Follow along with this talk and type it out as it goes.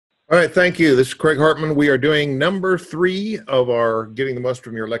All right, thank you. This is Craig Hartman. We are doing number 3 of our Getting the Most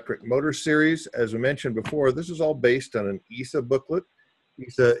from Your Electric Motor series. As we mentioned before, this is all based on an EISA booklet.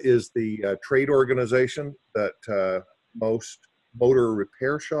 EISA is the trade organization that most motor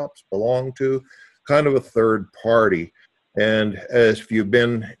repair shops belong to, kind of a third party. And as if you've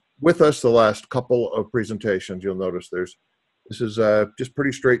been with us the last couple of presentations, you'll notice this is just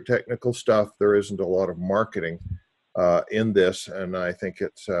pretty straight technical stuff. There isn't a lot of marketing in this, and I think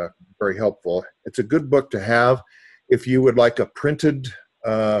it's very helpful. It's a good book to have. If you would like a printed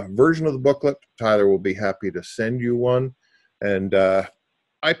version of the booklet, Tyler will be happy to send you one. And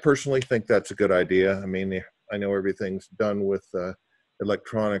I personally think that's a good idea. I mean, I know everything's done with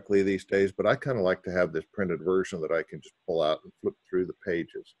electronically these days, but I kind of like to have this printed version that I can just pull out and flip through the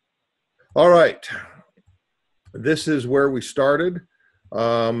pages. All right, this is where we started.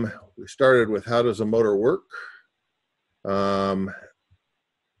 We started with how does a motor work?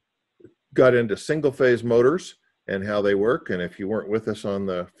 Got into single-phase motors and how they work. And if you weren't with us on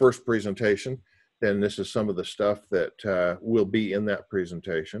the first presentation, then this is some of the stuff that will be in that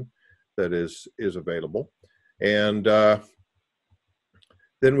presentation that is available. And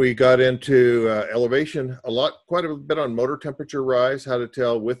then we got into elevation, quite a bit on motor temperature rise, how to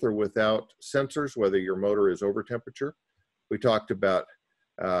tell with or without sensors whether your motor is over temperature. We talked about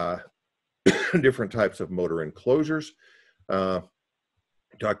different types of motor enclosures.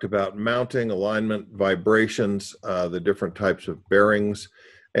 Talked about mounting, alignment, vibrations, the different types of bearings,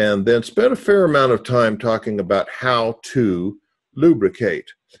 and then spent a fair amount of time talking about how to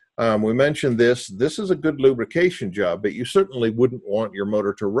lubricate. We mentioned this is a good lubrication job, but you certainly wouldn't want your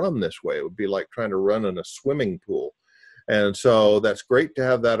motor to run this way. It would be like trying to run in a swimming pool. And so that's great to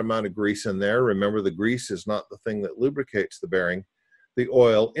have that amount of grease in there. Remember, the grease is not the thing that lubricates the bearing. The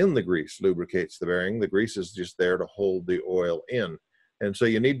oil in the grease lubricates the bearing. The grease is just there to hold the oil in. And so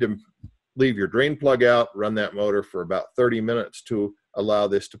you need to leave your drain plug out, run that motor for about 30 minutes to allow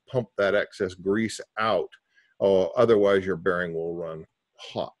this to pump that excess grease out. Otherwise, your bearing will run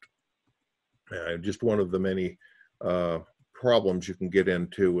hot. Just one of the many problems you can get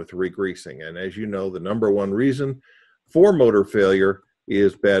into with regreasing. And as you know, the number one reason for motor failure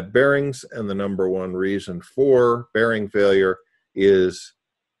is bad bearings, and the number one reason for bearing failure is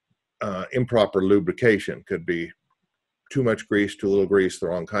improper lubrication. Could be too much grease, too little grease, the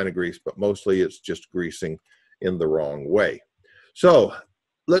wrong kind of grease, but mostly it's just greasing in the wrong way. So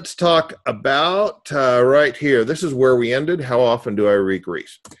let's talk about right here. This is where we ended. How often do I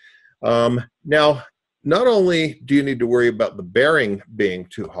regrease? Now, not only do you need to worry about the bearing being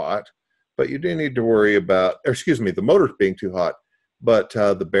too hot, but you do need to worry about, the motor being too hot, but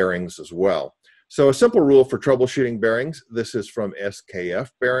the bearings as well. So a simple rule for troubleshooting bearings, this is from SKF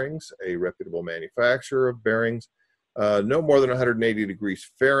Bearings, a reputable manufacturer of bearings. No more than 180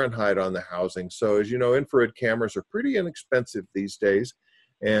 degrees Fahrenheit on the housing. So as you know, infrared cameras are pretty inexpensive these days.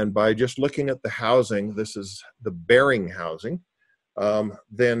 And by just looking at the housing, this is the bearing housing,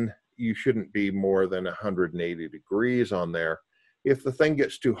 then you shouldn't be more than 180 degrees on there. If the thing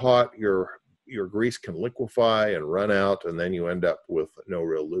gets too hot, your grease can liquefy and run out, and then you end up with no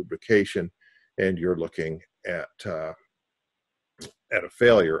real lubrication, and you're looking at a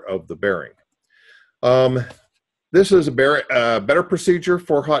failure of the bearing. This is a better procedure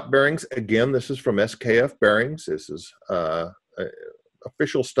for hot bearings. Again, this is from SKF Bearings. This is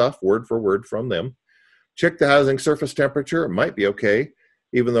official stuff, word for word from them. Check the housing surface temperature. It might be okay,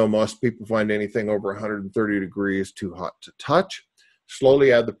 even though most people find anything over 130 degrees too hot to touch.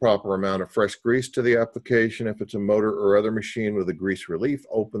 Slowly add the proper amount of fresh grease to the application. If it's a motor or other machine with a grease relief,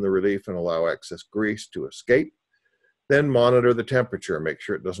 open the relief and allow excess grease to escape. Then monitor the temperature. Make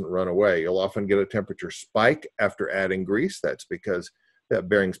sure it doesn't run away. You'll often get a temperature spike after adding grease. That's because that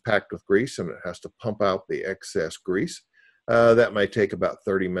bearing's packed with grease and it has to pump out the excess grease. That might take about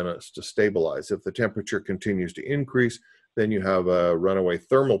 30 minutes to stabilize. If the temperature continues to increase, then you have a runaway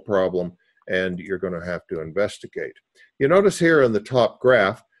thermal problem and you're going to have to investigate. You notice here in the top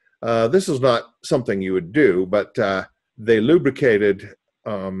graph, this is not something you would do, but they lubricated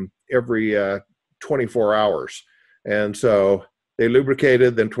every 24 hours. And so they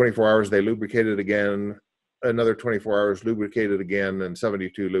lubricated, then 24 hours, they lubricated again, another 24 hours, lubricated again, and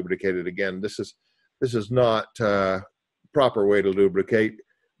 72 lubricated again. This is not a proper way to lubricate,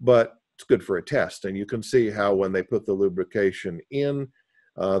 but it's good for a test. And you can see how when they put the lubrication in,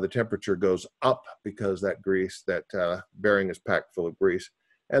 the temperature goes up because that grease, that bearing is packed full of grease,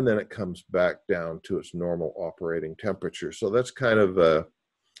 and then it comes back down to its normal operating temperature. So that's kind of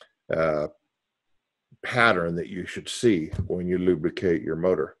a pattern that you should see when you lubricate your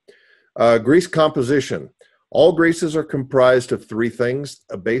motor. Grease composition. All greases are comprised of three things: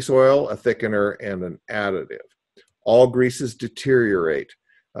 a base oil, a thickener, and an additive. All greases deteriorate.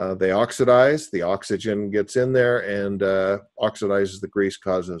 They oxidize, the oxygen gets in there and oxidizes the grease,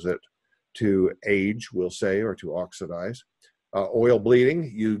 causes it to age, we'll say, or to oxidize. Oil bleeding,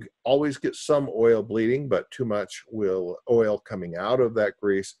 you always get some oil bleeding, but too much oil coming out of that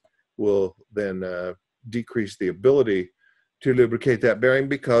grease will then decrease the ability to lubricate that bearing,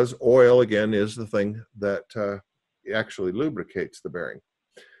 because oil, again, is the thing that actually lubricates the bearing.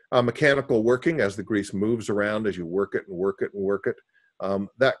 Mechanical working, as the grease moves around, as you work it and work it and work it,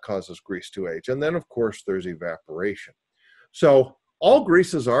 that causes grease to age. And then, of course, there's evaporation. So all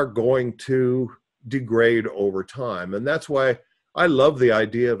greases are going to degrade over time. And that's why I love the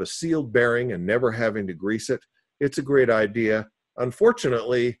idea of a sealed bearing and never having to grease it. It's a great idea.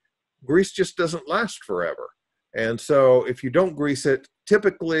 Unfortunately, grease just doesn't last forever. And so if you don't grease it,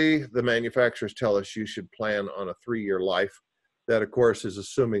 typically the manufacturers tell us you should plan on a 3-year life. That, of course, is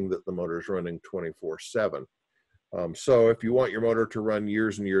assuming that the motor is running 24/7. So if you want your motor to run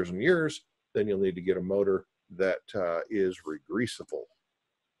years and years and years, then you'll need to get a motor that is regreasable.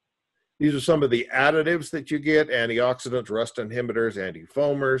 These are some of the additives that you get: antioxidants, rust inhibitors,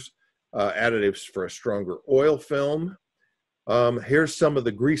 antifoamers, additives for a stronger oil film. Here's some of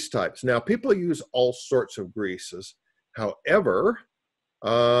the grease types. Now, people use all sorts of greases. However,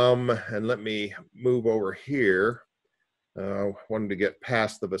 and let me move over here. Wanted to get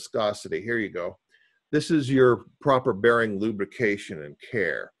past the viscosity. Here you go. This is your proper bearing lubrication and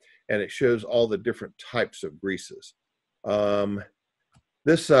care, and it shows all the different types of greases. I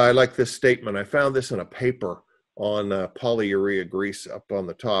like this statement. I found this in a paper on polyurea grease up on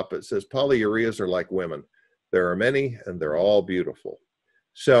the top. It says, polyureas are like women. There are many, and they're all beautiful.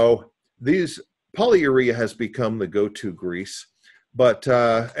 So polyurea has become the go-to grease. But,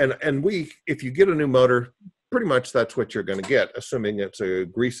 if you get a new motor, pretty much that's what you're going to get, assuming it's a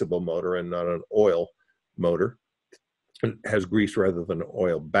greasable motor and not an oil motor. It has grease rather than an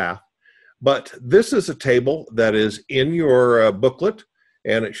oil bath. But this is a table that is in your booklet,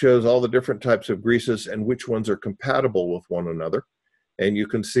 and it shows all the different types of greases and which ones are compatible with one another. And you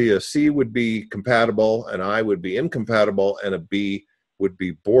can see a C would be compatible, an I would be incompatible, and a B would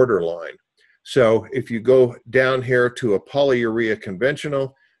be borderline. So if you go down here to a polyurea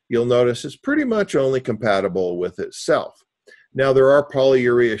conventional, you'll notice it's pretty much only compatible with itself. Now, there are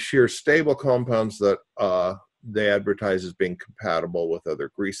polyurea shear stable compounds that they advertise as being compatible with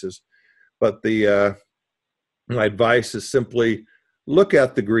other greases. But my advice is simply look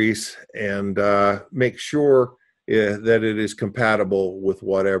at the grease and make sure that it is compatible with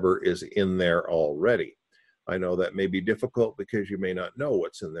whatever is in there already. I know that may be difficult because you may not know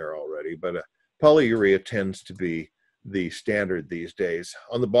what's in there already, but polyurea tends to be the standard these days.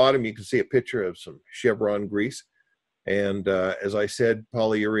 On the bottom, you can see a picture of some Chevron grease. And as I said,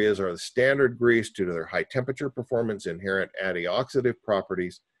 polyureas are the standard grease due to their high temperature performance, inherent antioxidant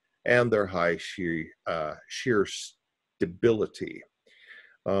properties, and their high shear stability.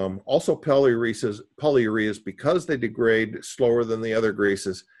 Also, polyureas, because they degrade slower than the other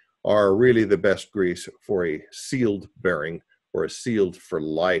greases, are really the best grease for a sealed bearing or a sealed for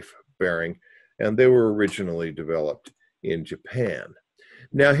life bearing. And they were originally developed in Japan.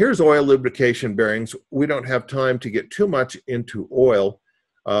 Now, here's oil lubrication bearings. We don't have time to get too much into oil,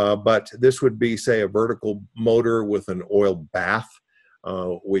 but this would be, say, a vertical motor with an oil bath,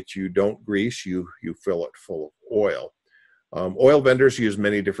 which you don't grease, you fill it full of oil. Oil vendors use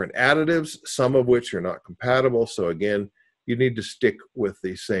many different additives, some of which are not compatible. So again, you need to stick with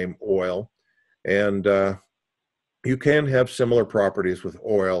the same oil. And you can have similar properties with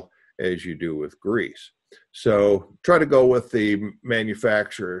oil as you do with grease. So try to go with the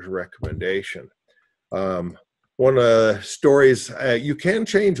manufacturer's recommendation. One of the stories, you can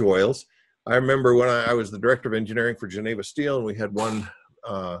change oils. I remember when I was the director of engineering for Geneva Steel, and we had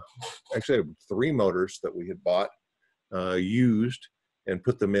actually 3 motors that we had bought, used, and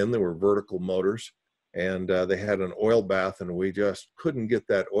put them in. They were vertical motors, and they had an oil bath, and we just couldn't get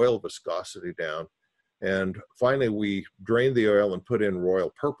that oil viscosity down. And finally, we drained the oil and put in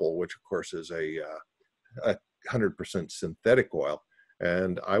Royal Purple, which of course is a 100% synthetic oil.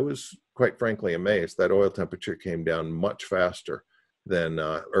 And I was quite frankly amazed that oil temperature came down much faster than,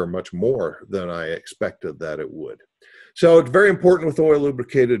 or much more than I expected that it would. So it's very important with oil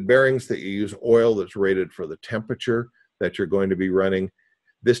lubricated bearings that you use oil that's rated for the temperature that you're going to be running.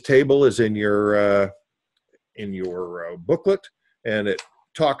 This table is in your booklet, and it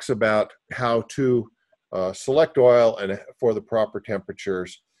talks about how to select oil and for the proper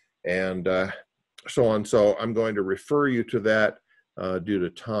temperatures and so on. So I'm going to refer you to that due to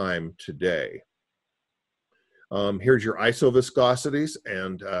time today. Here's your isoviscosities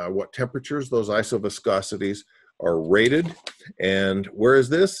and what temperatures those isoviscosities are rated. And where is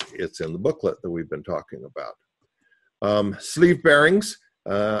this? It's in the booklet that we've been talking about. Sleeve bearings.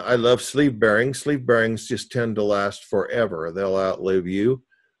 I love sleeve bearings. Sleeve bearings just tend to last forever. They'll outlive you.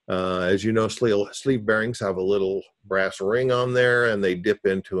 As you know, sleeve bearings have a little brass ring on there, and they dip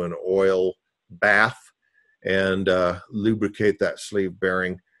into an oil bath and lubricate that sleeve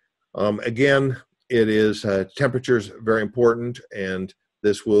bearing. Again, it is temperatures very important, and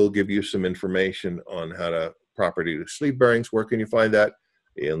this will give you some information on how to properly do sleeve bearings. Where can you find that?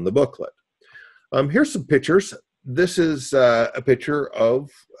 In the booklet. Here's some pictures. This is a picture of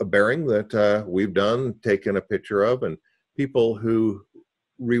a bearing that we've taken a picture of, and people who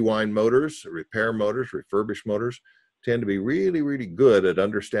rewind motors, repair motors, refurbish motors tend to be really, really good at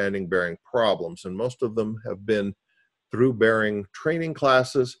understanding bearing problems, and most of them have been through bearing training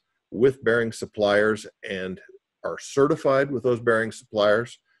classes with bearing suppliers and are certified with those bearing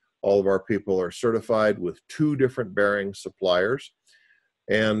suppliers. All of our people are certified with 2 different bearing suppliers,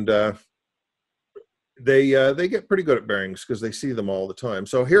 and they get pretty good at bearings because they see them all the time.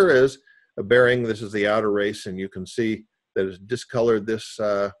 So here is a bearing. This is the outer race, and you can see that is discolored. This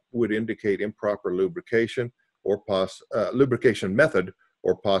would indicate improper lubrication or lubrication method,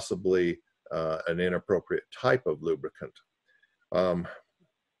 or possibly an inappropriate type of lubricant.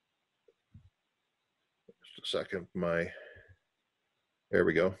 Just a second, there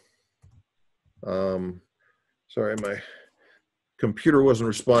we go. Sorry, my computer wasn't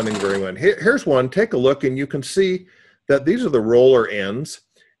responding very well. Here's one. Take a look, and you can see that these are the roller ends,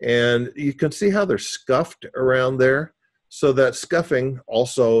 and you can see how they're scuffed around there. So that scuffing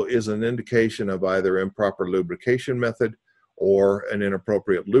also is an indication of either improper lubrication method or an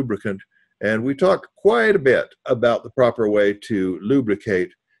inappropriate lubricant. And we talked quite a bit about the proper way to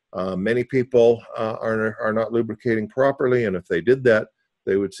lubricate. Many people are not lubricating properly, and if they did that,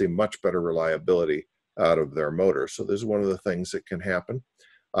 they would see much better reliability out of their motor. So this is one of the things that can happen.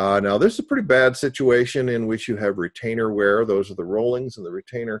 Now, this is a pretty bad situation in which you have retainer wear. Those are the rollings, and the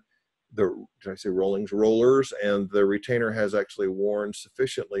retainer, did I say rollings? Rollers, and the retainer has actually worn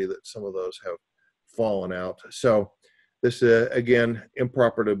sufficiently that some of those have fallen out. So this is, again,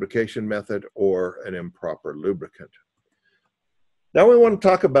 improper lubrication method or an improper lubricant. Now we want to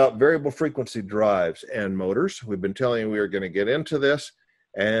talk about variable frequency drives and motors. We've been telling you we are going to get into this,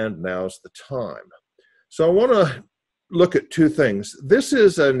 and now's the time. So I want to look at 2 things. This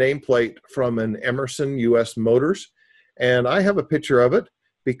is a nameplate from an Emerson US Motors, and I have a picture of it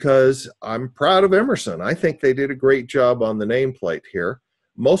because I'm proud of Emerson. I think they did a great job on the nameplate here.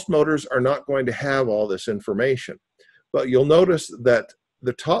 Most motors are not going to have all this information, but you'll notice that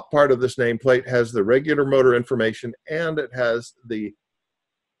the top part of this nameplate has the regular motor information, and it has the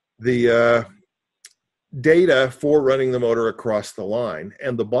data for running the motor across the line,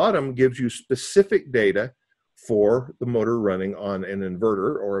 and the bottom gives you specific data for the motor running on an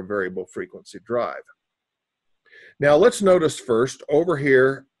inverter or a variable frequency drive. Now let's notice first over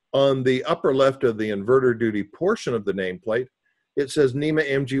here on the upper left of the inverter duty portion of the nameplate, it says NEMA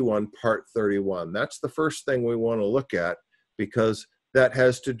MG1 Part 31. That's the first thing we want to look at because that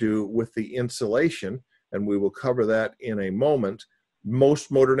has to do with the insulation, and we will cover that in a moment.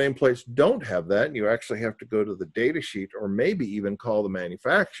 Most motor nameplates don't have that, and you actually have to go to the data sheet or maybe even call the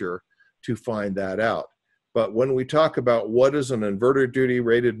manufacturer to find that out. But when we talk about what is an inverter duty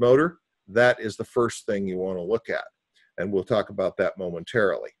rated motor, that is the first thing you want to look at, and we'll talk about that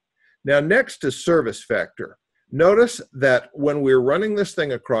momentarily. Now next is service factor. Notice that when we're running this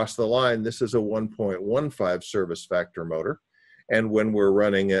thing across the line, this is a 1.15 service factor motor. And when we're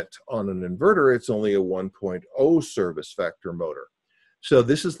running it on an inverter, it's only a 1.0 service factor motor. So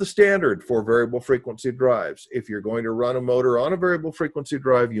this is the standard for variable frequency drives. If you're going to run a motor on a variable frequency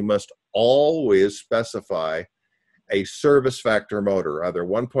drive, you must always specify a service factor motor, either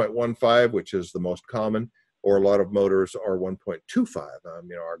 1.15, which is the most common, or a lot of motors are 1.25.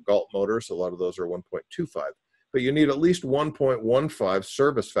 Our Galt motors, a lot of those are 1.25. But you need at least 1.15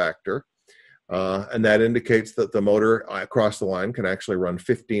 service factor. And that indicates that the motor across the line can actually run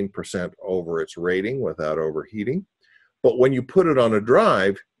 15% over its rating without overheating. But when you put it on a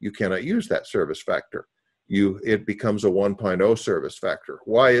drive, you cannot use that service factor. It becomes a 1.0 service factor.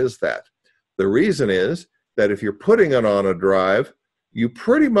 Why is that? The reason is that if you're putting it on a drive, you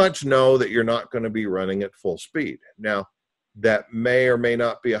pretty much know that you're not going to be running at full speed. Now, that may or may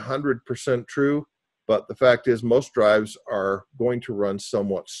not be 100% true, but the fact is most drives are going to run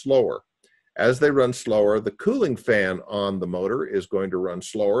somewhat slower. As they run slower, the cooling fan on the motor is going to run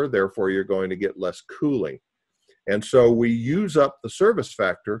slower, therefore you're going to get less cooling. And so we use up the service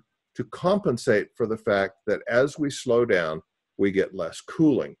factor to compensate for the fact that as we slow down, we get less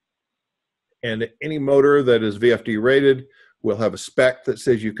cooling. And any motor that is VFD rated will have a spec that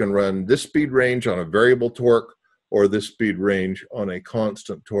says you can run this speed range on a variable torque or this speed range on a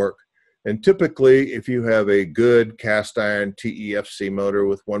constant torque. And typically, if you have a good cast iron TEFC motor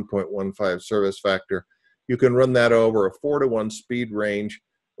with 1.15 service factor, you can run that over a 4-to-1 speed range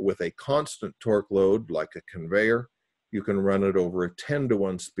with a constant torque load like a conveyor. You can run it over a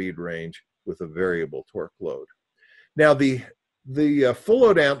 10-to-1 speed range with a variable torque load. Now, the full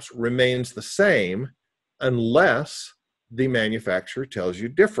load amps remains the same unless the manufacturer tells you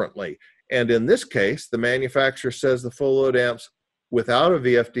differently. And in this case, the manufacturer says the full load amps without a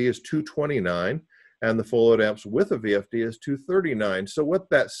VFD is 229, and the full load amps with a VFD is 239. So what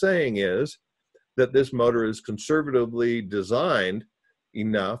that's saying is that this motor is conservatively designed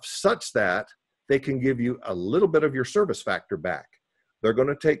enough such that they can give you a little bit of your service factor back. They're going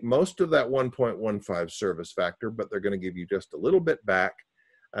to take most of that 1.15 service factor, but they're going to give you just a little bit back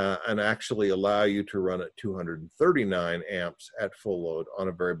and actually allow you to run at 239 amps at full load on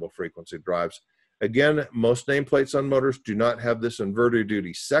a variable frequency drives. Again, most nameplates on motors do not have this inverter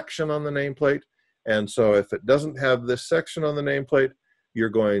duty section on the nameplate. And so if it doesn't have this section on the nameplate, you're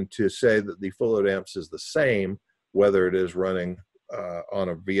going to say that the full load amps is the same, whether it is running on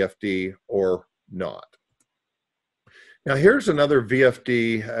a VFD or not. Now here's another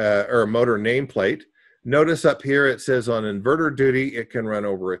VFD or a motor nameplate. Notice up here it says on inverter duty, it can run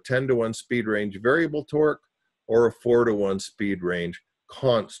over a 10-to-1 speed range variable torque or a 4-to-1 speed range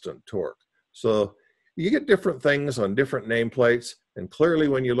constant torque. So you get different things on different nameplates, and clearly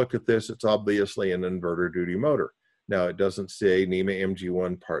when you look at this, it's obviously an inverter duty motor. Now it doesn't say NEMA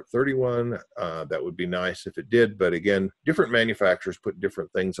MG1 Part 31. That would be nice if it did, but again, different manufacturers put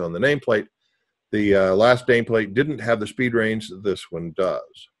different things on the nameplate. The last nameplate didn't have the speed range, this one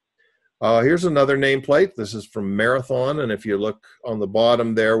does. Here's another nameplate. This is from Marathon, and if you look on the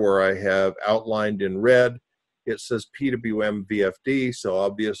bottom there where I have outlined in red, it says PWM VFD, so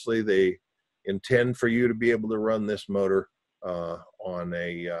obviously they intend for you to be able to run this motor on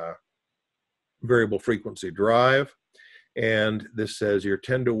a variable frequency drive. And this says your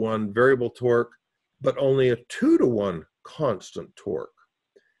 10-to-1 variable torque, but only a 2-to-1 constant torque.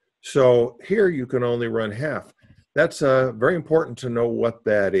 So here you can only run half. That's very important to know what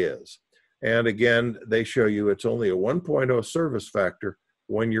that is. And again, they show you it's only a 1.0 service factor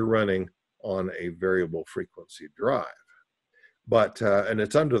when you're running on a variable frequency drive. But, and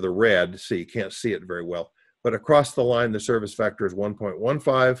it's under the red, so you can't see it very well. But across the line, the service factor is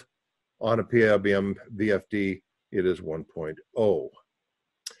 1.15. On a PWM VFD, it is 1.0.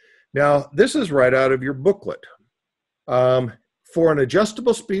 Now, this is right out of your booklet. For an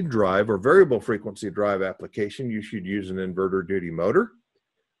adjustable speed drive or variable frequency drive application, you should use an inverter duty motor.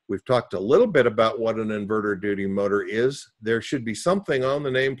 We've talked a little bit about what an inverter duty motor is. There should be something on the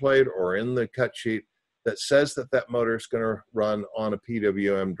nameplate or in the cut sheet that says that that motor is going to run on a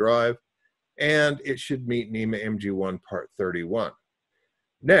PWM drive, and it should meet NEMA MG1 Part 31.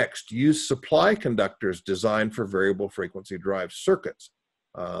 Next, use supply conductors designed for variable frequency drive circuits.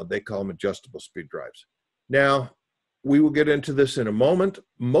 They call them adjustable speed drives. Now, we will get into this in a moment.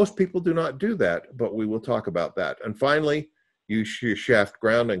 Most people do not do that, but we will talk about that. And finally, use your shaft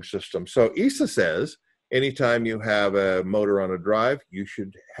grounding system. So ESA says anytime you have a motor on a drive, you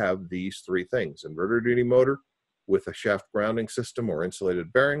should have these three things: inverter duty motor with a shaft grounding system or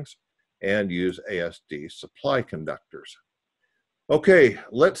insulated bearings, and use ASD supply conductors. Okay,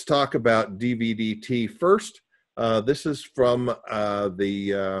 let's talk about DVDT first. This is from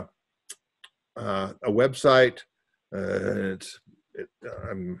a website.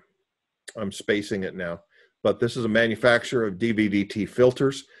 I'm spacing it now, but this is a manufacturer of DVDT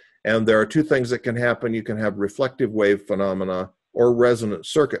filters, and there are two things that can happen. You can have reflective wave phenomena or resonant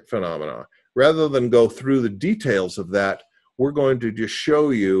circuit phenomena. Rather than go through the details of that, we're going to just show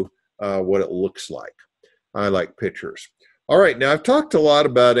you what it looks like. I like pictures. All right, now I've talked a lot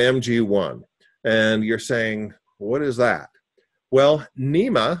about MG1, and you're saying, what is that? Well,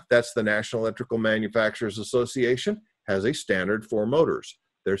 NEMA, that's the National Electrical Manufacturers Association, has a standard for motors.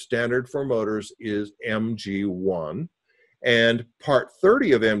 Their standard for motors is MG1, and Part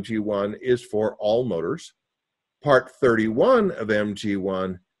 30 of MG1 is for all motors. Part 31 of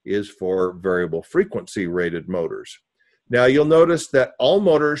MG1 is for variable frequency rated motors. Now you'll notice that all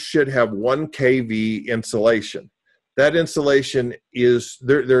motors should have 1 kV insulation. That insulation is,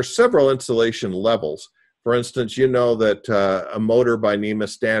 there are several insulation levels. For instance, you know that a motor by NEMA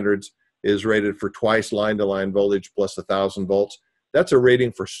standards is rated for twice line-to-line voltage plus 1,000 volts. That's a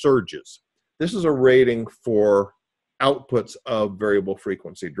rating for surges. This is a rating for outputs of variable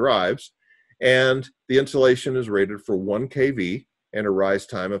frequency drives. And the insulation is rated for 1 kV and a rise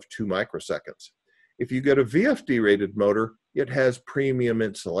time of 2 microseconds. If you get a VFD rated motor, it has premium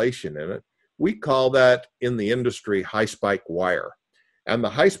insulation in it. We call that in the industry high spike wire. And the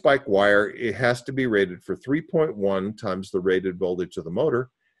high spike wire, it has to be rated for 3.1 times the rated voltage of the motor,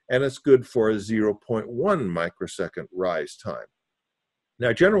 and it's good for a 0.1 microsecond rise time.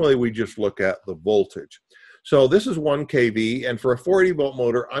 Now, generally, we just look at the voltage. So this is 1 kV, and for a 480 volt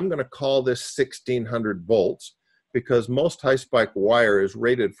motor, I'm going to call this 1600 volts because most high spike wire is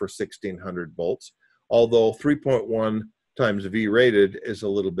rated for 1600 volts, although 3.1 times V rated is a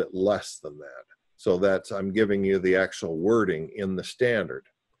little bit less than that. So I'm giving you the actual wording in the standard.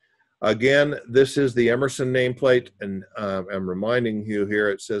 Again, this is the Emerson nameplate, and I'm reminding you here,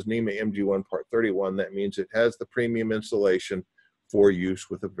 it says NEMA MG1 Part 31. That means it has the premium insulation for use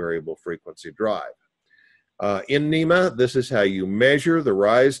with a variable frequency drive. In NEMA, this is how you measure the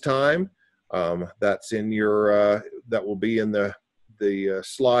rise time. That's in your, that will be in the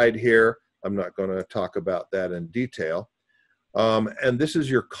slide here. I'm not going to talk about that in detail. And this is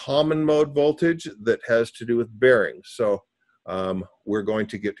your common mode voltage that has to do with bearings. So we're going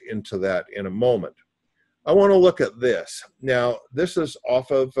to get into that in a moment. I want to look at this. Now, this is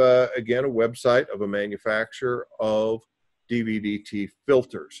off of, again, a website of a manufacturer of DVDT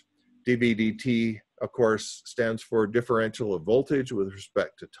filters. DVDT, of course, stands for differential of voltage with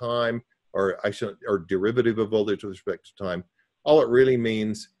respect to time, or derivative of voltage with respect to time. All it really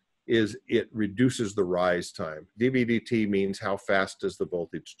means is it reduces the rise time. DVDT means how fast is the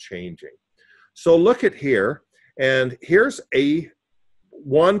voltage changing. So look at here, and here's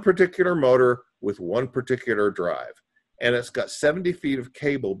one particular motor with one particular drive, and it's got 70 feet of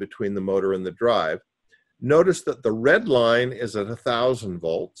cable between the motor and the drive. Notice that the red line is at 1000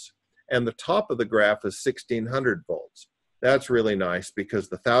 volts, and the top of the graph is 1600 volts. That's really nice because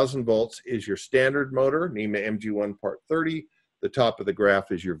the 1000 volts is your standard motor, NEMA MG1 Part 30. The top of the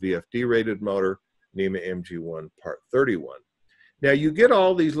graph is your VFD rated motor, NEMA MG1 Part 31. Now you get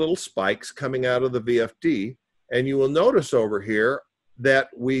all these little spikes coming out of the VFD, and you will notice over here that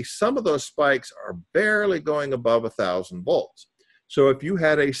some of those spikes are barely going above 1000 volts. So if you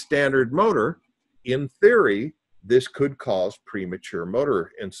had a standard motor, in theory, this could cause premature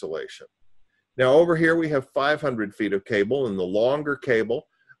motor insulation. Now over here we have 500 feet of cable, and the longer cable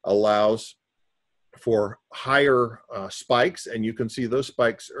allows for higher spikes, and you can see those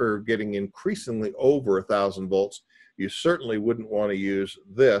spikes are getting increasingly over 1000 volts. You certainly wouldn't want to use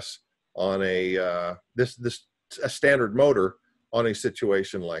this on a standard motor on a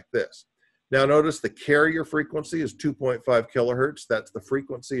situation like this. Now notice the carrier frequency is 2.5 kilohertz. That's the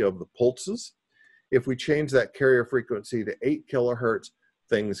frequency of the pulses. If we change that carrier frequency to 8 kilohertz,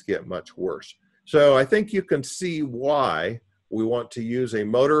 things get much worse. So I think you can see why we want to use a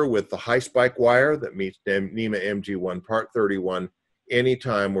motor with the high spike wire that meets NEMA MG1 Part 31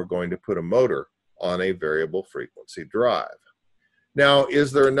 anytime we're going to put a motor on a variable frequency drive. Now,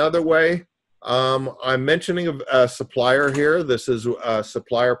 is there another way? I'm mentioning a supplier here. This is a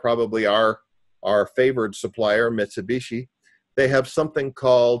supplier, probably our favored supplier, Mitsubishi. They have something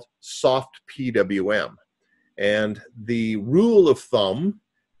called soft PWM. And the rule of thumb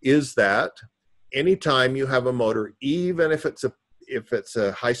is that anytime you have a motor, even if it's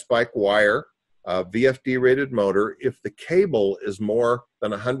a high spike wire, VFD rated motor, if the cable is more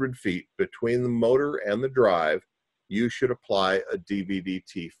than 100 feet between the motor and the drive, you should apply a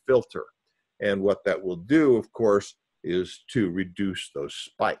DVDT filter. And what that will do, of course, is to reduce those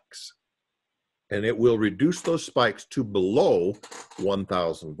spikes. And it will reduce those spikes to below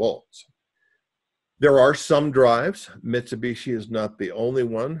 1000 volts. There are some drives, Mitsubishi is not the only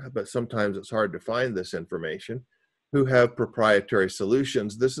one, but sometimes it's hard to find this information, who have proprietary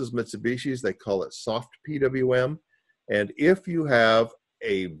solutions. This is Mitsubishi's, they call it soft PWM. And if you have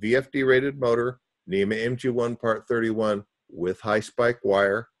a VFD rated motor, NEMA MG1 Part 31 with high spike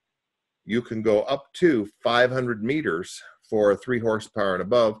wire, you can go up to 500 meters for 3 horsepower and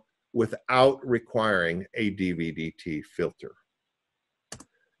above without requiring a DVDT filter.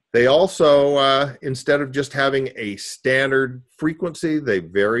 They also, instead of just having a standard frequency, they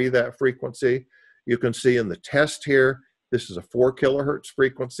vary that frequency. You can see in the test here, this is a 4 kilohertz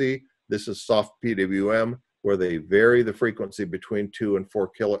frequency. This is soft PWM, where they vary the frequency between 2 and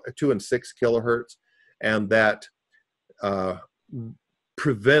 6 kilohertz, and that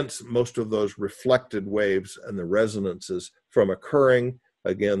prevents most of those reflected waves and the resonances from occurring.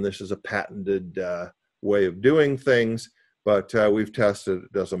 Again, this is a patented way of doing things, but we've tested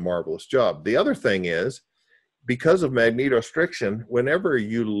it, does a marvelous job. The other thing is, because of magnetostriction, whenever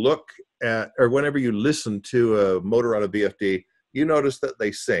you look at, or whenever you listen to a motor on a VFD, you notice that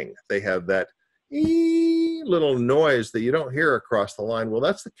they sing. They have that little noise that you don't hear across the line. Well,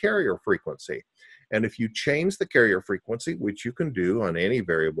 that's the carrier frequency. And if you change the carrier frequency, which you can do on any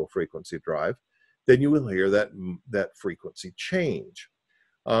variable frequency drive, then you will hear that frequency change.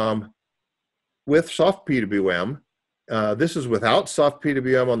 With soft PWM, this is without soft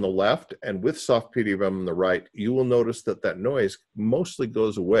PWM on the left, and with soft PWM on the right, you will notice that that noise mostly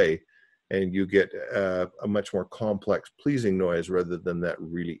goes away, and you get a much more complex, pleasing noise rather than that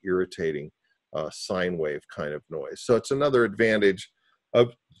really irritating sine wave kind of noise. So it's another advantage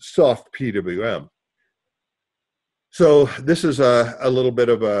of soft PWM. So this is a little bit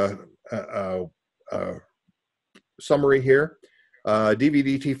of a summary here.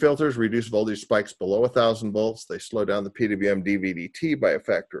 DVDT filters reduce voltage spikes below 1,000 volts. They slow down the PWM DVDT by a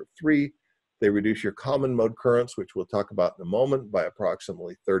factor of 3. They reduce your common mode currents, which we'll talk about in a moment, by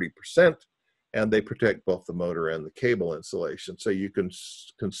approximately 30%. And they protect both the motor and the cable insulation. So you can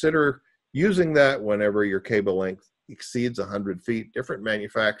consider using that whenever your cable length exceeds 100 feet. Different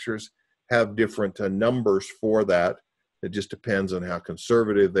manufacturers have different numbers for that. It just depends on how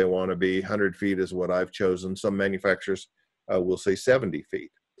conservative they want to be. 100 feet is what I've chosen. Some manufacturers will say 70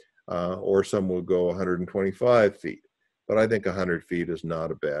 feet, or some will go 125 feet. But I think 100 feet is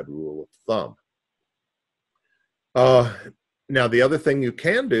not a bad rule of thumb. Now, the other thing you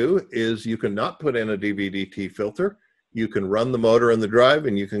can do is you can not put in a DVDT filter. You can run the motor in the drive,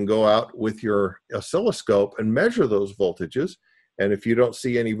 and you can go out with your oscilloscope and measure those voltages. And if you don't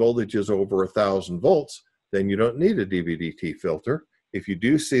see any voltages over 1,000 volts, then you don't need a DVDT filter. If you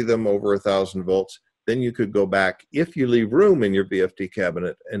do see them over 1,000 volts, then you could go back, if you leave room in your VFD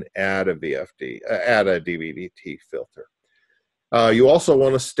cabinet, and add a DVDT filter. You also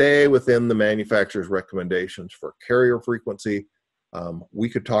want to stay within the manufacturer's recommendations for carrier frequency. We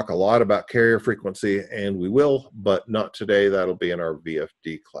could talk a lot about carrier frequency, and we will, but not today. That'll be in our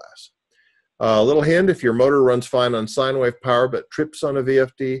VFD class. A little hint, if your motor runs fine on sine wave power but trips on a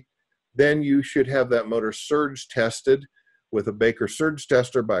VFD, then you should have that motor surge tested with a Baker surge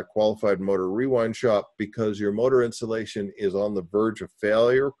tester by a qualified motor rewind shop, because your motor insulation is on the verge of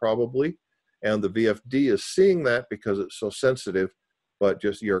failure probably, and the VFD is seeing that because it's so sensitive, but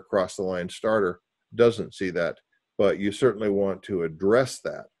just your across the line starter doesn't see that. But you certainly want to address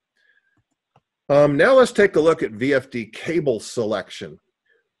that. Now let's take a look at VFD cable selection.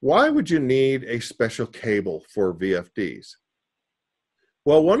 Why would you need a special cable for VFDs?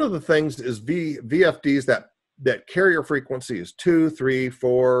 Well, one of the things is VFDs that carrier frequency is 2, 3,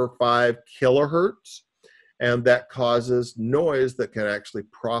 4, 5 kilohertz, and that causes noise that can actually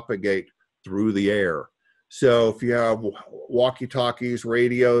propagate through the air. So if you have walkie-talkies,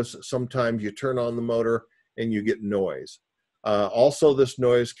 radios, sometimes you turn on the motor and you get noise. Also, this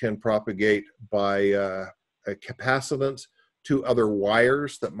noise can propagate by a capacitance to other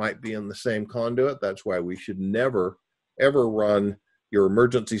wires that might be in the same conduit. That's why we should never, ever run your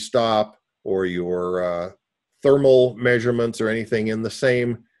emergency stop or your thermal measurements or anything in the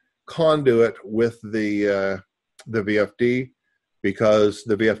same conduit with the VFD, because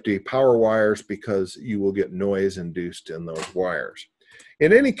the VFD power wires, because you will get noise induced in those wires.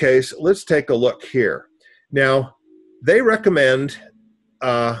 In any case, let's take a look here. Now, they recommend,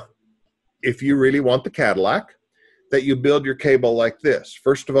 if you really want the Cadillac, that you build your cable like this.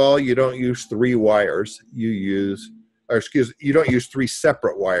 First of all, you don't use 3 wires. You don't use 3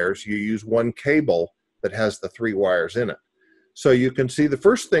 separate wires. You use one cable that has the 3 wires in it. So you can see the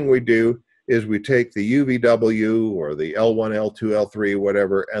first thing we do is we take the UVW or the L1, L2, L3,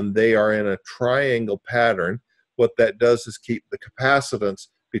 whatever, and they are in a triangle pattern. What that does is keep the capacitance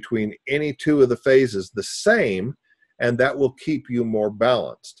between any 2 of the phases the same, and that will keep you more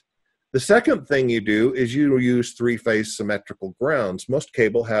balanced. The second thing you do is you use 3-phase symmetrical grounds. Most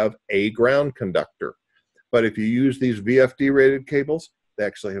cable have a ground conductor, but if you use these VFD rated cables, they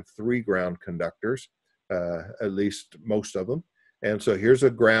actually have 3 ground conductors. At least most of them. And so here's a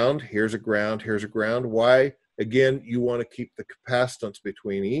ground, here's a ground, here's a ground. Why? Again, you want to keep the capacitance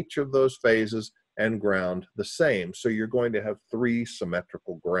between each of those phases and ground the same. So you're going to have 3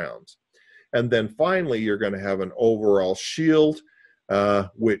 symmetrical grounds. And then finally, you're going to have an overall shield,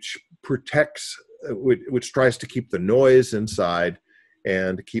 which protects, which tries to keep the noise inside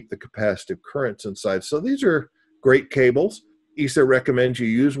and keep the capacitive currents inside. So these are great cables. ESA recommends you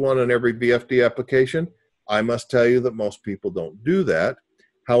use one on every VFD application. I must tell you that most people don't do that.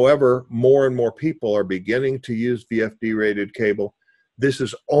 However, more and more people are beginning to use VFD rated cable. This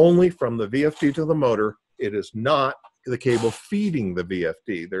is only from the VFD to the motor. It is not the cable feeding the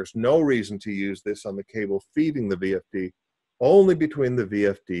VFD. There's no reason to use this on the cable feeding the VFD, only between the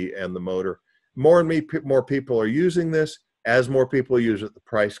VFD and the motor. More people are using this. As more people use it, the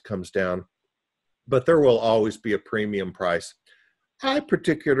price comes down, but there will always be a premium price. I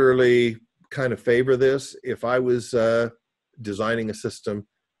particularly kind of favor this. If I was designing a system,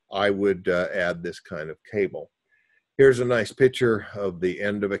 I would add this kind of cable. Here's a nice picture of the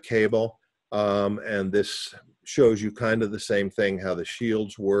end of a cable, and this shows you kind of the same thing, how the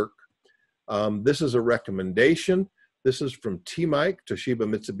shields work. This is a recommendation. This is from TMIC, Toshiba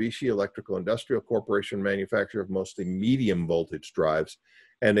Mitsubishi Electrical Industrial Corporation, manufacturer of mostly medium voltage drives,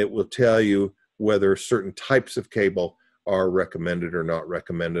 and it will tell you whether certain types of cable are recommended or not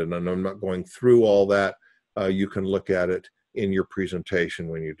recommended. And I'm not going through all that. You can look at it in your presentation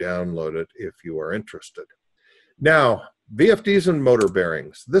when you download it if you are interested. Now, VFDs and motor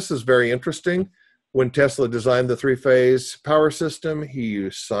bearings. This is very interesting. When Tesla designed the three-phase power system, he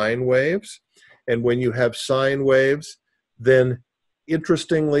used sine waves. And when you have sine waves, then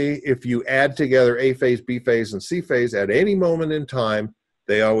interestingly, if you add together A phase, B phase, and C phase at any moment in time,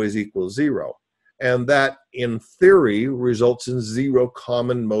 they always equal 0. And that, in theory, results in 0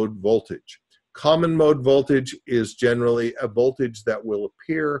 common mode voltage. Common mode voltage is generally a voltage that will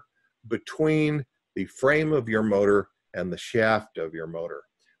appear between the frame of your motor and the shaft of your motor.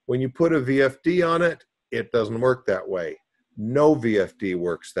 When you put a VFD on it, it doesn't work that way. No VFD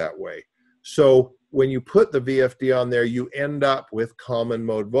works that way. So when you put the VFD on there, you end up with common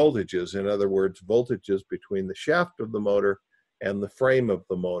mode voltages. In other words, voltages between the shaft of the motor and the frame of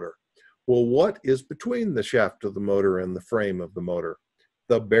the motor. Well, what is between the shaft of the motor and the frame of the motor?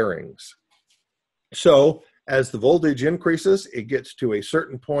 The bearings. So as the voltage increases, it gets to a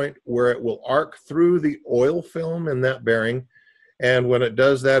certain point where it will arc through the oil film in that bearing. And when it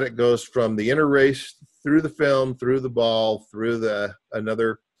does that, it goes from the inner race through the film, through the ball, through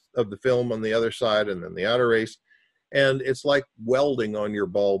another of the film on the other side, and then the outer race. And it's like welding on your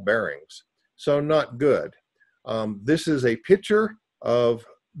ball bearings. So not good. This is a picture of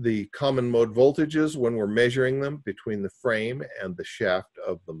the common mode voltages when we're measuring them between the frame and the shaft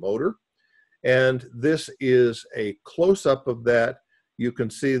of the motor. And this is a close-up of that. You can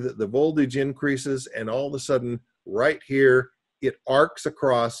see that the voltage increases, and all of a sudden, right here, it arcs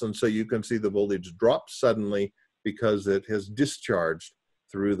across, and so you can see the voltage drop suddenly because it has discharged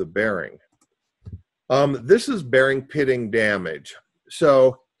through the bearing. This is bearing pitting damage.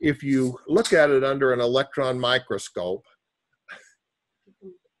 So if you look at it under an electron microscope,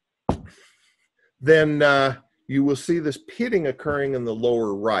 then you will see this pitting occurring in the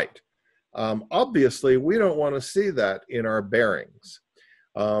lower right. Obviously, we don't want to see that in our bearings.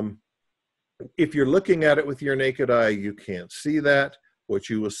 If you're looking at it with your naked eye, you can't see that. What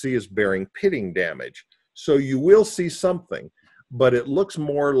you will see is bearing pitting damage. So you will see something, but it looks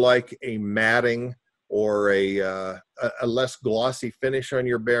more like a matting or a less glossy finish on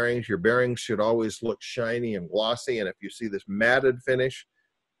your bearings. Your bearings should always look shiny and glossy, and if you see this matted finish,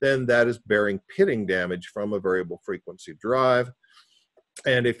 then that is bearing pitting damage from a variable frequency drive.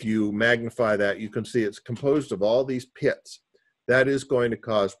 And if you magnify that, you can see it's composed of all these pits. That is going to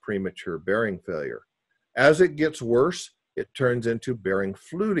cause premature bearing failure. As it gets worse, it turns into bearing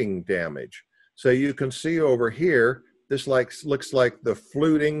fluting damage. So you can see over here, this looks like the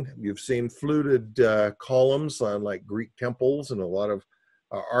fluting. You've seen fluted columns on like Greek temples and a lot of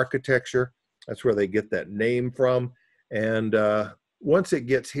architecture. That's where they get that name from. And once it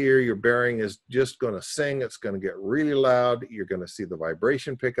gets here, your bearing is just going to sing. It's going to get really loud. You're going to see the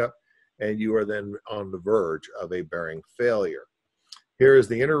vibration pick up, and you are then on the verge of a bearing failure. Here is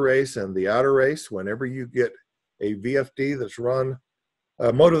the inner race and the outer race. Whenever you get a VFD that's run,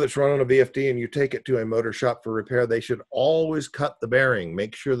 a motor that's run on a VFD, and you take it to a motor shop for repair, they should always cut the bearing.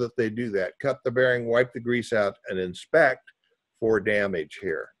 Make sure that they do that. Cut the bearing, wipe the grease out, and inspect for damage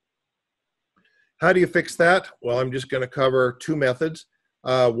here. How do you fix that? Well, I'm just going to cover two methods.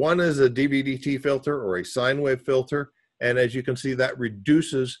 One is a DVDT filter or a sine wave filter, and as you can see, that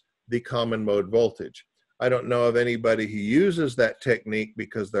reduces the common mode voltage. I don't know of anybody who uses that technique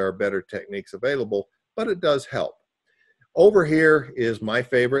because there are better techniques available, but it does help. Over here is my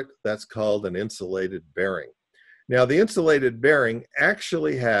favorite. That's called an insulated bearing. Now, the insulated bearing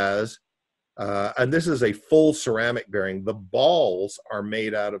actually has, and this is a full ceramic bearing, the balls are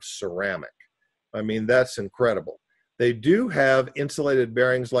made out of ceramic. I mean, that's incredible. They do have insulated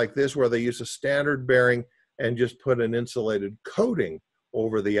bearings like this where they use a standard bearing and just put an insulated coating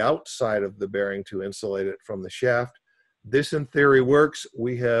over the outside of the bearing to insulate it from the shaft. This in theory works.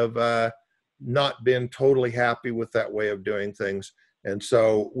 We have not been totally happy with that way of doing things. And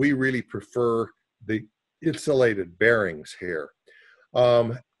so we really prefer the insulated bearings here.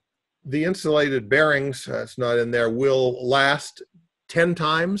 The insulated bearings, it's not in there, will last 10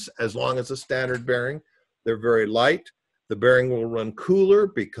 times as long as a standard bearing. They're very light. The bearing will run cooler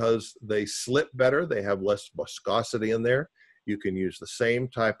because they slip better. They have less viscosity in there. You can use the same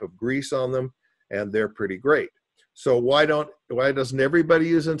type of grease on them, and they're pretty great. So why doesn't everybody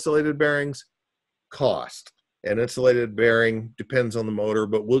use insulated bearings? Cost. An insulated bearing depends on the motor,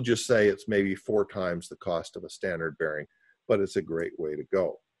 but we'll just say it's maybe 4 times the cost of a standard bearing, but it's a great way to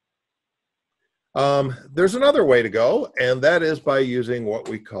go. There's another way to go, and that is by using what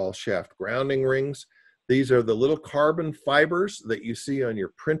we call shaft grounding rings. These are the little carbon fibers that you see on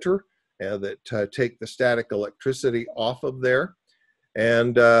your printer that take the static electricity off of there.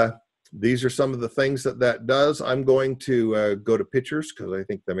 And these are some of the things that does. I'm going to go to pictures because I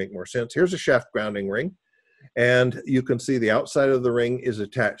think they make more sense. Here's a shaft grounding ring, and you can see the outside of the ring is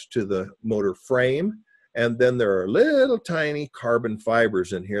attached to the motor frame. And then there are little tiny carbon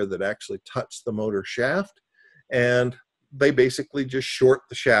fibers in here that actually touch the motor shaft, and they basically just short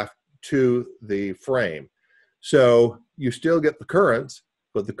the shaft to the frame. So you still get the currents,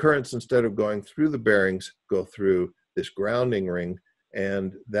 but the currents, instead of going through the bearings, go through this grounding ring,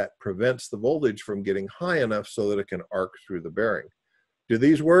 and that prevents the voltage from getting high enough so that it can arc through the bearing. Do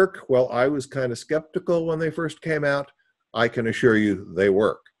these work? Well, I was kind of skeptical when they first came out. I can assure you they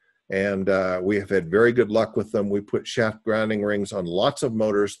work. And we have had very good luck with them. We put shaft grounding rings on lots of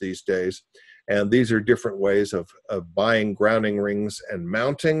motors these days. And these are different ways of buying grounding rings and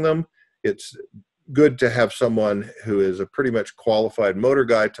mounting them. It's good to have someone who is a pretty much qualified motor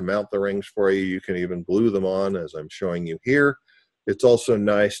guy to mount the rings for you. You can even glue them on, as I'm showing you here. It's also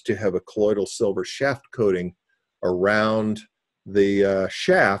nice to have a colloidal silver shaft coating around the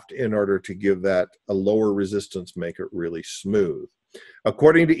shaft in order to give that a lower resistance, make it really smooth.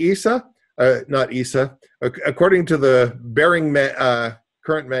 According to according to the bearing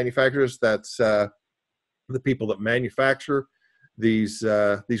current manufacturers, that's the people that manufacture these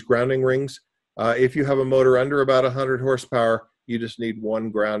grounding rings. If you have a motor under about 100 horsepower, you just need 1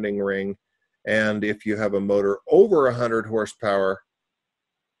 grounding ring. And if you have a motor over 100 horsepower,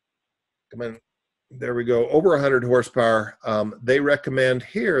 come on, there we go, over 100 horsepower, they recommend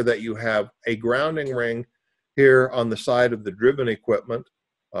here that you have a grounding ring here on the side of the driven equipment,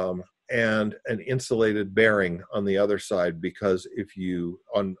 and an insulated bearing on the other side, because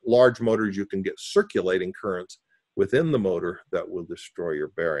on large motors, you can get circulating currents within the motor that will destroy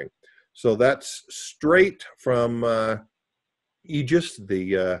your bearing. So that's straight from Aegis,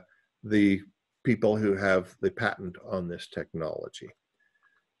 the people who have the patent on this technology.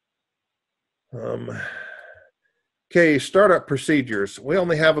 Okay, startup procedures. We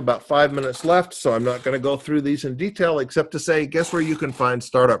only have about 5 minutes left, so I'm not going to go through these in detail, except to say, guess where you can find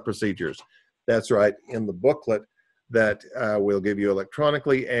startup procedures? That's right, in the booklet that we'll give you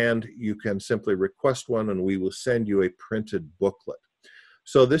electronically, and you can simply request one, and we will send you a printed booklet.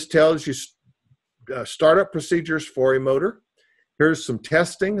 So this tells you startup procedures for a motor. Here's some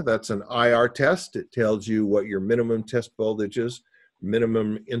testing. That's an IR test. It tells you what your minimum test voltages,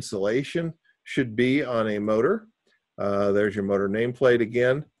 minimum insulation should be on a motor. There's your motor nameplate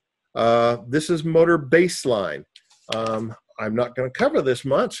again. This is motor baseline. I'm not going to cover this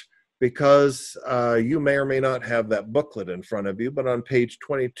much because you may or may not have that booklet in front of you, but on page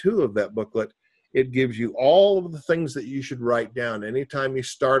 22 of that booklet, it gives you all of the things that you should write down anytime you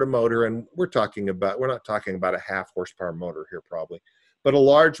start a motor. And we're not talking about a 0.5 horsepower motor here probably, but a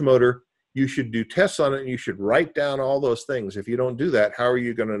large motor, you should do tests on it and you should write down all those things. If you don't do that, how are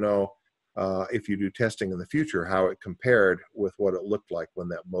you going to know if you do testing in the future, how it compared with what it looked like when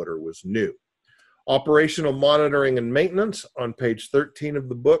that motor was new? Operational monitoring and maintenance. On page 13 of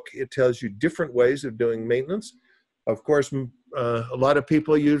the book, it tells you different ways of doing maintenance. Of course, a lot of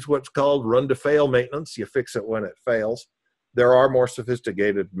people use what's called run-to-fail maintenance. You fix it when it fails. There are more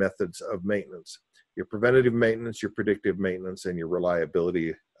sophisticated methods of maintenance. Your preventative maintenance, your predictive maintenance, and your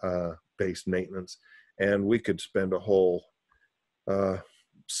reliability-based maintenance. And we could spend a whole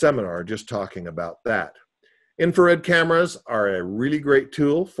seminar just talking about that. Infrared cameras are a really great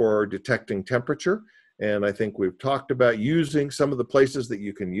tool for detecting temperature. And I think we've talked about using some of the places that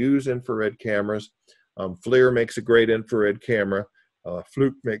you can use infrared cameras. FLIR makes a great infrared camera.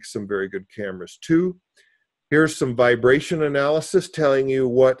 Fluke makes some very good cameras too. Here's some vibration analysis telling you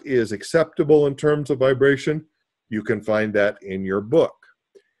what is acceptable in terms of vibration. You can find that in your book.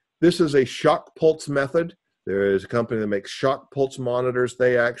 This is a shock pulse method. There is a company that makes shock pulse monitors.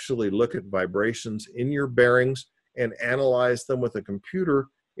 They actually look at vibrations in your bearings and analyze them with a computer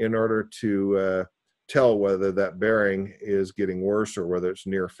in order to tell whether that bearing is getting worse or whether it's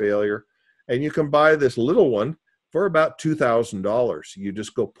near failure. And you can buy this little one for about $2,000. You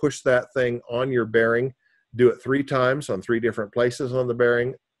just go push that thing on your bearing, do it 3 times on 3 different places on the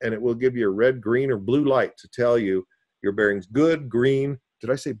bearing, and it will give you a red, green, or blue light to tell you your bearing's good, green. Did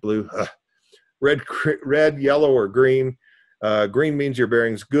I say blue? Red, yellow, or green. Green means your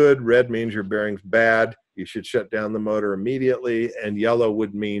bearing's good. Red means your bearing's bad. You should shut down the motor immediately. And yellow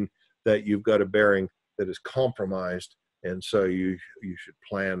would mean that you've got a bearing that is compromised, and so you should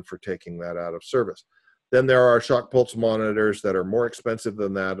plan for taking that out of service. Then there are shock pulse monitors that are more expensive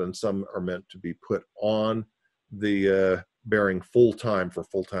than that, and some are meant to be put on the bearing full-time for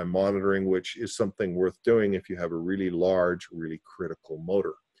full-time monitoring, which is something worth doing if you have a really large, really critical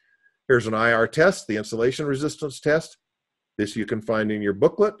motor. Here's an IR test, the insulation resistance test. This you can find in your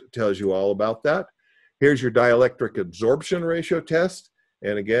booklet. It tells you all about that. Here's your dielectric absorption ratio test.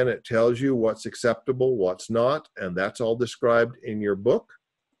 And again, it tells you what's acceptable, what's not, and that's all described in your book.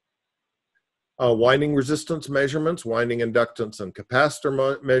 Winding resistance measurements, winding inductance, and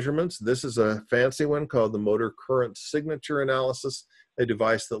capacitor measurements. This is a fancy one called the motor current signature analysis, a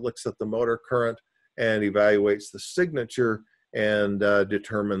device that looks at the motor current and evaluates the signature and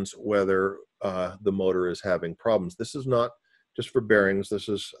determines whether the motor is having problems. This is not just for bearings, this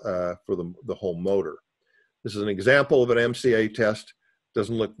is for the whole motor. This is an example of an MCA test.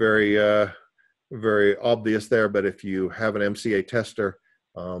 Doesn't look very, very obvious there, but if you have an MCA tester,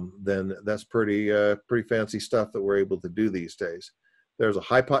 then that's pretty fancy stuff that we're able to do these days. There's a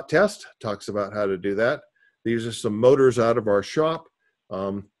HiPot test, talks about how to do that. These are some motors out of our shop.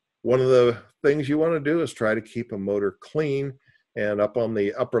 One of the things you want to do is try to keep a motor clean. And up on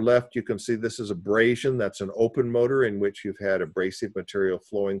the upper left, you can see this is abrasion. That's an open motor in which you've had abrasive material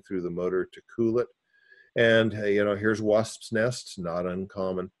flowing through the motor to cool it. And here's wasps' nests, not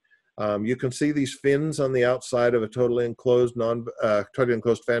uncommon. You can see these fins on the outside of a totally enclosed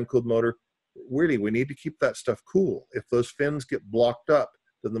fan-cooled motor. Really, we need to keep that stuff cool. If those fins get blocked up,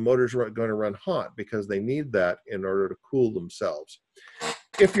 then the motor's going to run hot because they need that in order to cool themselves.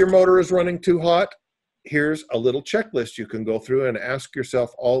 If your motor is running too hot, here's a little checklist you can go through and ask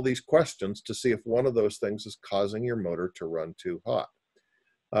yourself all these questions to see if one of those things is causing your motor to run too hot.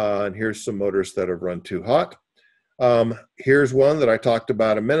 And here's some motors that have run too hot. Here's one that I talked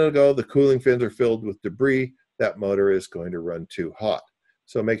about a minute ago. The cooling fins are filled with debris. That motor is going to run too hot.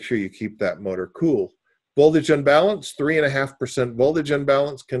 So make sure you keep that motor cool. Voltage unbalance, 3.5% voltage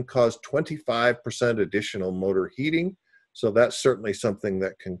unbalance can cause 25% additional motor heating. So that's certainly something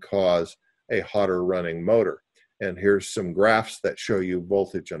that can cause a hotter running motor. And here's some graphs that show you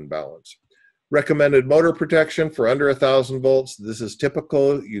voltage unbalance. Recommended motor protection for under 1,000 volts. This is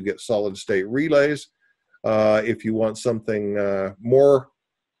typical. You get solid state relays. If you want something more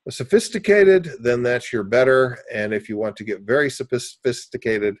sophisticated, then that's your better. And if you want to get very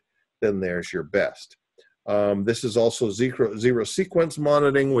sophisticated, then there's your best. This is also zero sequence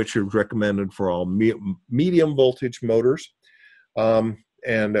monitoring, which is recommended for all medium voltage motors.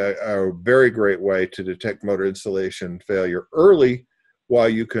 And a very great way to detect motor insulation failure early while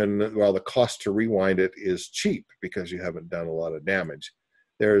the cost to rewind it is cheap because you haven't done a lot of damage.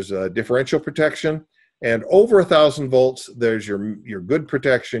 There's differential protection, and over 1,000 volts, there's your good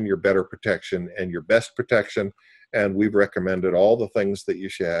protection, your better protection, and your best protection. And we've recommended all the things that you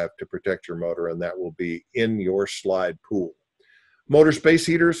should have to protect your motor, and that will be in your slide pool. Motor space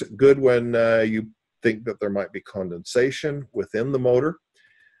heaters, good when you think that there might be condensation within the motor.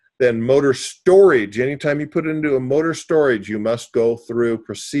 Then motor storage, anytime you put it into a motor storage, you must go through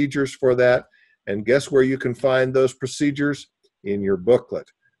procedures for that. And guess where you can find those procedures? In your booklet.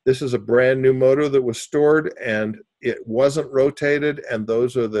 This is a brand new motor that was stored and it wasn't rotated, and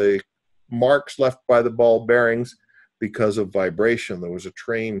those are the marks left by the ball bearings because of vibration. There was a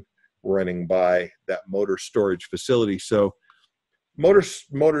train running by that motor storage facility. So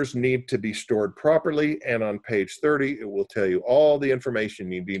motors need to be stored properly, and on page 30, it will tell you all the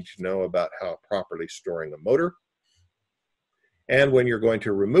information you need to know about how properly storing a motor. And when you're going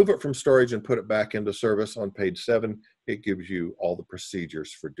to remove it from storage and put it back into service on page 7, it gives you all the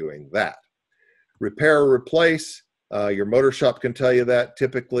procedures for doing that. Repair or replace, your motor shop can tell you that.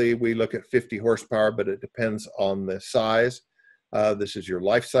 Typically, we look at 50 horsepower, but it depends on the size. This is your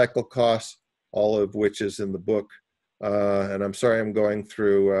life cycle costs, all of which is in the book. And I'm sorry I'm going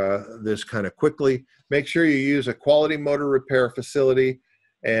through this kind of quickly. Make sure you use a quality motor repair facility,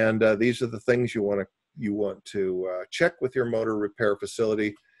 and these are the things you want to check with your motor repair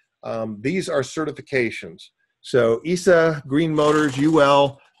facility. These are certifications. So ESA, Green Motors,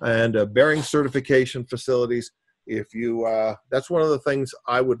 UL, and bearing certification facilities. If you, that's one of the things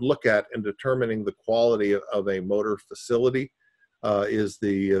I would look at in determining the quality of a motor facility. is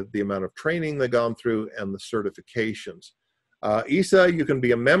the amount of training they've gone through and the certifications. ESA, you can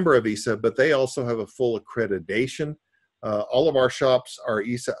be a member of ESA, but they also have a full accreditation. All of our shops are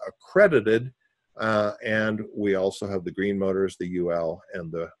ESA accredited, and we also have the Green Motors, the UL,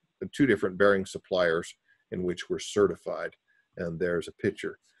 and the two different bearing suppliers in which we're certified. And there's a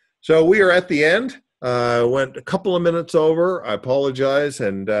picture. So we are at the end. Went a couple of minutes over. I apologize.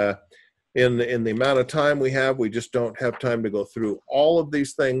 And in the amount of time we have, we just don't have time to go through all of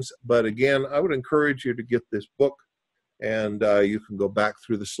these things. But again, I would encourage you to get this book, and you can go back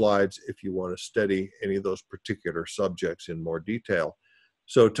through the slides if you want to study any of those particular subjects in more detail.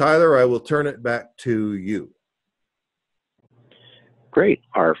 So Tyler, I will turn it back to you. Great.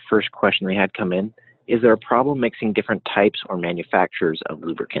 Our first question we had come in, is there a problem mixing different types or manufacturers of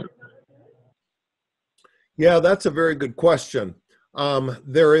lubricant? Yeah, that's a very good question.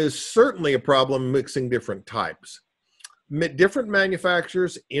 There is certainly a problem mixing different types. Different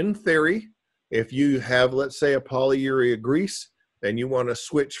manufacturers, in theory, if you have, let's say, a polyurea grease, and you want to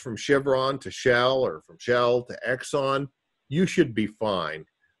switch from Chevron to Shell or from Shell to Exxon, you should be fine.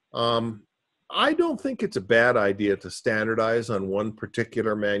 I don't think it's a bad idea to standardize on one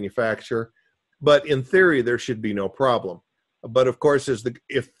particular manufacturer, but in theory, there should be no problem. But of course,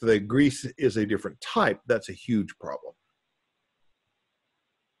 if the grease is a different type, that's a huge problem.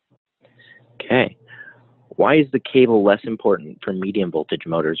 Okay. Why is the cable less important for medium voltage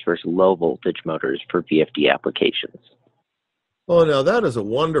motors versus low voltage motors for VFD applications? Oh, now that is a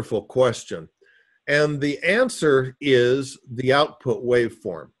wonderful question. And the answer is the output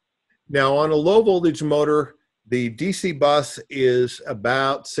waveform. Now, on a low voltage motor, the DC bus is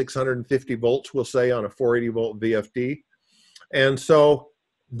about 650 volts, we'll say, on a 480 volt VFD. And so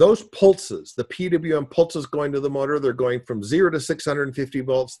those pulses, the PWM pulses going to the motor, they're going from 0 to 650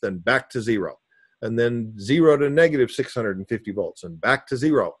 volts, then back to 0. And then 0 to negative 650 volts and back to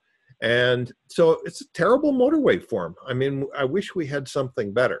 0. And so it's a terrible motor waveform. I mean, I wish we had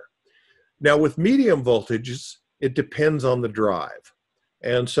something better. Now with medium voltages, it depends on the drive.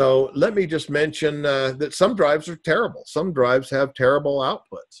 And so let me just mention that some drives are terrible. Some drives have terrible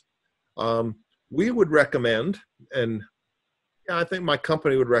outputs. We would recommend, and I think my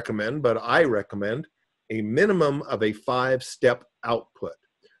company would recommend, but I recommend a minimum of a 5-step output.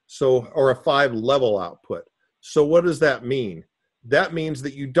 So, or a 5-level output. So what does that mean? That means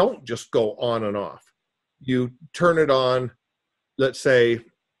that you don't just go on and off. You turn it on, let's say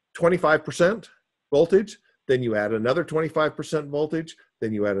 25% voltage, then you add another 25% voltage,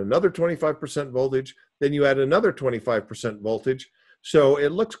 then you add another 25% voltage, then you add another 25% voltage. So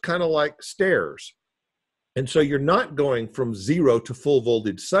it looks kind of like stairs. And so you're not going from 0 to full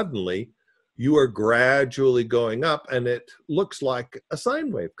voltage suddenly. You are gradually going up, and it looks like a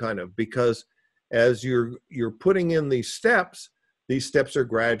sine wave kind of, because as you're putting in these steps are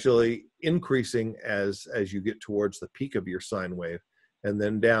gradually increasing as you get towards the peak of your sine wave, and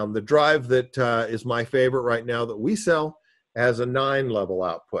then down. The drive that is my favorite right now that we sell has a 9-level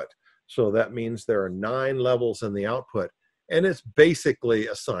output. So that means there are 9 levels in the output, and it's basically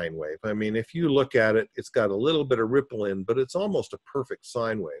a sine wave. I mean, if you look at it, it's got a little bit of ripple in, but it's almost a perfect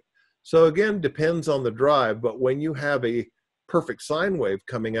sine wave. So again, depends on the drive, but when you have a perfect sine wave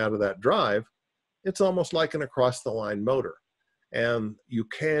coming out of that drive, it's almost like an across-the-line motor. And you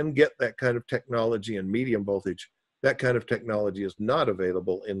can get that kind of technology in medium voltage. That kind of technology is not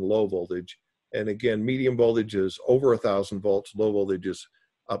available in low voltage. And again, medium voltage is over 1,000 volts, low voltage is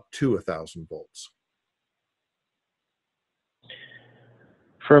up to 1,000 volts.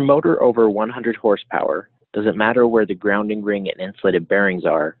 For a motor over 100 horsepower, does it matter where the grounding ring and insulated bearings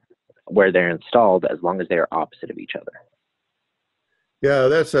are, where they're installed, as long as they are opposite of each other? Yeah,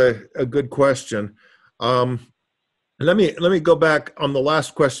 that's a good question. Let me go back on the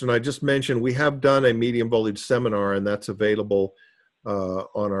last question I just mentioned. We have done a medium voltage seminar, and that's available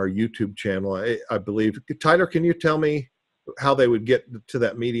on our YouTube channel, I believe. Tyler, can you tell me how they would get to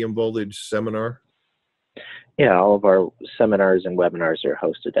that medium voltage seminar? Yeah, all of our seminars and webinars are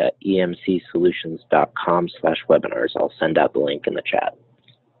hosted at emcsolutions.com/webinars. I'll send out the link in the chat.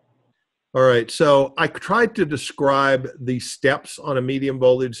 All right, so I tried to describe the steps on a medium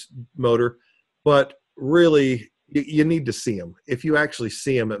voltage motor, but really you need to see them. If you actually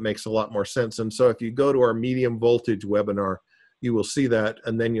see them, it makes a lot more sense. And so if you go to our medium voltage webinar, you will see that,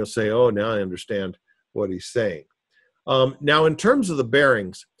 and then you'll say, oh, now I understand what he's saying. Now, in terms of the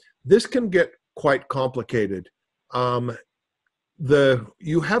bearings, this can get quite complicated. You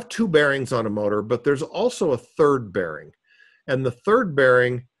have 2 bearings on a motor, but there's also a third bearing. And the third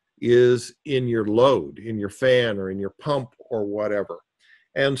bearing is in your load, in your fan or in your pump or whatever.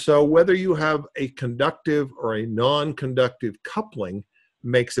 And so whether you have a conductive or a non-conductive coupling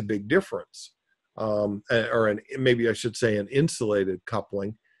makes a big difference. Maybe I should say an insulated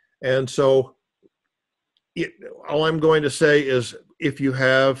coupling. And so all I'm going to say is if you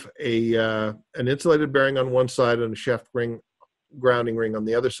have an insulated bearing on one side and a shaft grounding ring on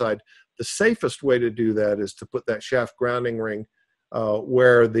the other side, the safest way to do that is to put that shaft grounding ring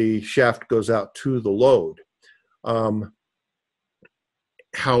where the shaft goes out to the load.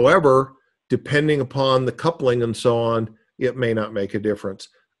 However, depending upon the coupling and so on, it may not make a difference.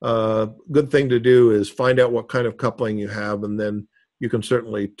 Good thing to do is find out what kind of coupling you have, and then you can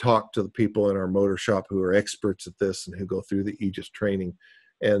certainly talk to the people in our motor shop who are experts at this and who go through the Aegis training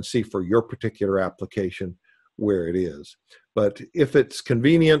and see for your particular application where it is. But if it's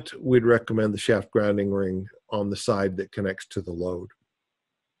convenient, we'd recommend the shaft grounding ring on the side that connects to the load.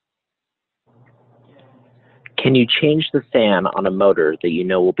 Can you change the fan on a motor that you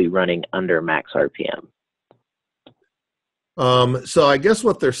know will be running under max RPM? So I guess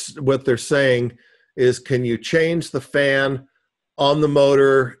what they're saying is, can you change the fan on the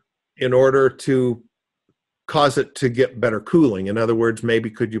motor in order to cause it to get better cooling? In other words, maybe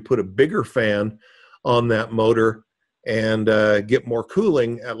could you put a bigger fan on that motor and get more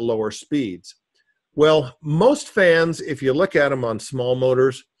cooling at lower speeds? Well, most fans, if you look at them on small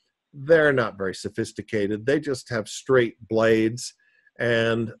motors, they're not very sophisticated. They just have straight blades,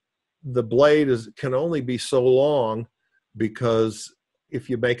 and the blade can only be so long, because if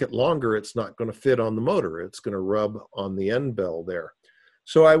you make it longer, it's not going to fit on the motor. It's going to rub on the end bell there.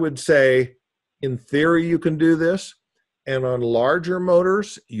 So I would say, in theory, you can do this. And on larger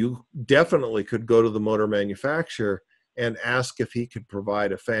motors, you definitely could go to the motor manufacturer and ask if he could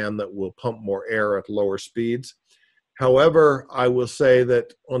provide a fan that will pump more air at lower speeds. However, I will say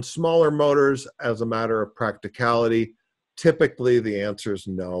that on smaller motors, as a matter of practicality, typically the answer is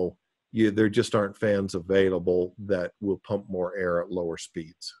no. There just aren't fans available that will pump more air at lower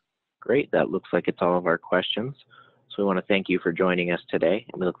speeds. Great. That looks like it's all of our questions. So we want to thank you for joining us today,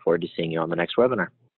 and we look forward to seeing you on the next webinar.